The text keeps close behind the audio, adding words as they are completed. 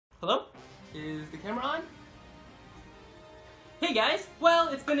Hello? Is the camera on? Hey guys! Well,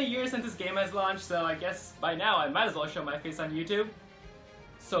 it's been a year since this game has launched, so I guess by now I might as well show my face on YouTube.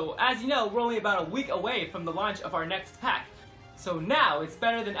 So as you know, we're only about a week away from the launch of our next pack. So now it's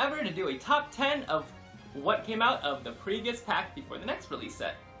better than ever to do a top 10 of what came out of the previous pack before the next release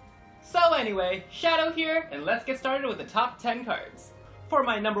set. So anyway, Shadow here, and let's get started with the top 10 cards. For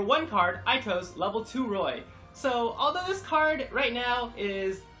my number 1 card, I chose level 2 Roy. So although this card right now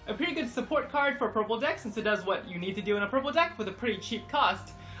is a pretty good support card for purple deck since it does what you need to do in a purple deck with a pretty cheap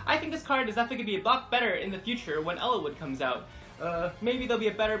cost, I think this card is definitely going to be a lot better in the future when Ellawood comes out. Maybe there'll be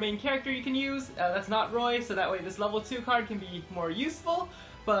a better main character you can use that's not Roy, so that way this level 2 card can be more useful.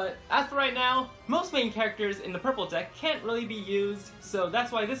 But as for right now, most main characters in the purple deck can't really be used, so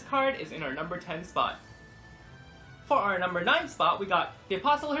that's why this card is in our number 10 spot. For our number 9 spot, we got the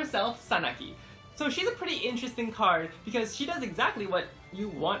Apostle herself, Sanaki. So she's a pretty interesting card because she does exactly what you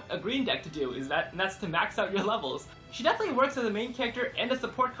want a green deck to do, and that's to max out your levels. She definitely works as a main character and a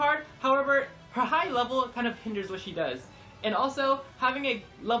support card, however, her high level kind of hinders what she does. And also, having a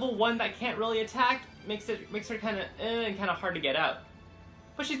level 1 that can't really attack makes her kind of hard to get out.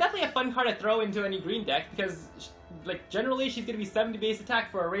 But she's definitely a fun card to throw into any green deck because, generally she's going to be 70 base attack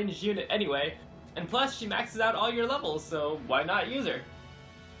for a ranged unit anyway, and plus she maxes out all your levels, so why not use her?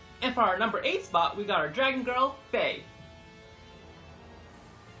 And for our number 8 spot, we got our Dragon Girl, Faye.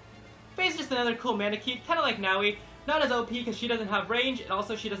 Faye's just another cool mana keep, kind of like Naui. Not as OP because she doesn't have range, and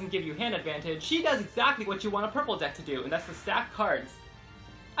also she doesn't give you hand advantage. She does exactly what you want a purple deck to do, and that's to stack cards.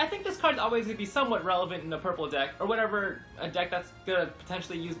 I think this card's always going to be somewhat relevant in a purple deck, or whatever a deck that's going to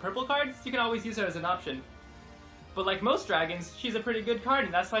potentially use purple cards, you can always use her as an option. But like most dragons, she's a pretty good card,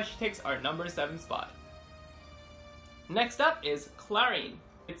 and that's why she takes our number 7 spot. Next up is Clarine.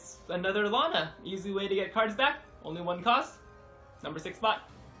 It's another Lana. Easy way to get cards back, only 1 cost. Number 6 spot.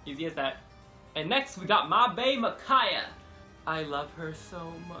 Easy as that. And next we got my bae Micaiah. I love her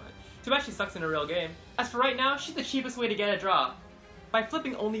so much. Too bad she sucks in a real game. As for right now, she's the cheapest way to get a draw, by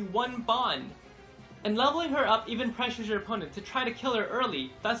flipping only 1 bond. And leveling her up even pressures your opponent to try to kill her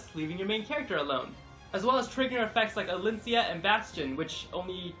early, thus leaving your main character alone. As well as triggering effects like Alincia and Bastion, which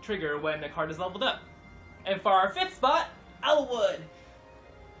only trigger when a card is leveled up. And for our 5th spot, Ellawood.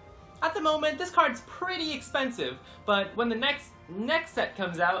 At the moment, this card's pretty expensive, but when the next set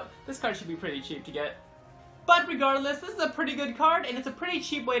comes out, this card should be pretty cheap to get. But regardless, this is a pretty good card, and it's a pretty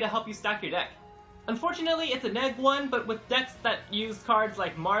cheap way to help you stack your deck. Unfortunately, it's a neg 1, but with decks that use cards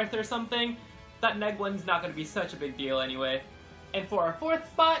like Marth or something, that neg 1's not going to be such a big deal anyway. And for our 4th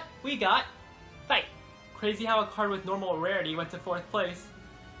spot, we got Fight. Crazy how a card with normal rarity went to 4th place.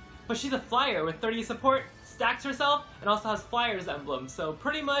 But she's a flyer with 30 support, stacks herself, and also has Flyer's emblem, so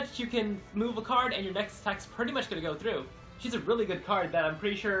pretty much you can move a card and your next attack's pretty much going to go through. She's a really good card that I'm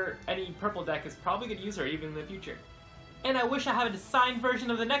pretty sure any purple deck is probably going to use her even in the future. And I wish I had a signed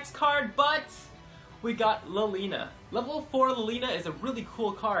version of the next card, but we got Lilina. Level 4 Lilina is a really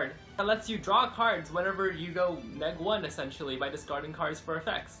cool card that lets you draw cards whenever you go neg 1 essentially by discarding cards for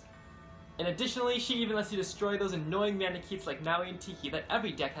effects. And additionally, she even lets you destroy those annoying mana keeps like Naui and Tiki that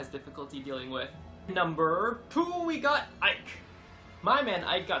every deck has difficulty dealing with. Number 2, we got Ike. My man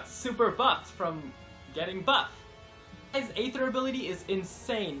Ike got super buffed from getting buff. His Aether ability is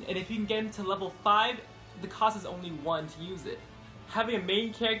insane, and if you can get him to level 5, the cost is only 1 to use it. Having a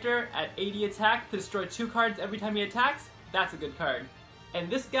main character at 80 attack to destroy 2 cards every time he attacks, that's a good card.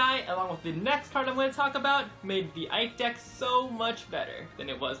 And this guy, along with the next card I'm going to talk about, made the Ike deck so much better than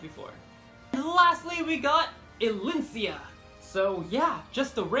it was before. And lastly, we got Alincia. So yeah,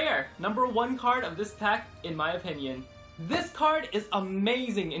 just a rare number 1 card of this pack in my opinion. This card is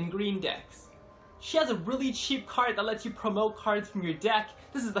amazing in green decks. She has a really cheap card that lets you promote cards from your deck.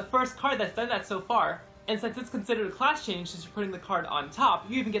 This is the first card that's done that so far. And since it's considered a class change since you're putting the card on top,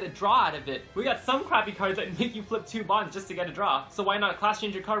 you even get a draw out of it. We got some crappy cards that make you flip 2 bonds just to get a draw, so why not class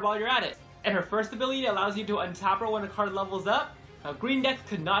change your card while you're at it? And her first ability allows you to untap her when a card levels up. Now green decks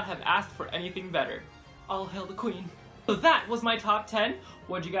could not have asked for anything better. All hail the queen. So that was my top 10.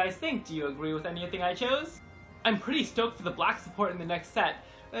 What'd you guys think? Do you agree with anything I chose? I'm pretty stoked for the black support in the next set.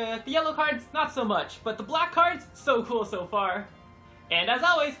 The yellow cards, not so much, but the black cards, so cool so far. And as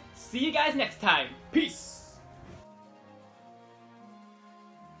always, see you guys next time. Peace!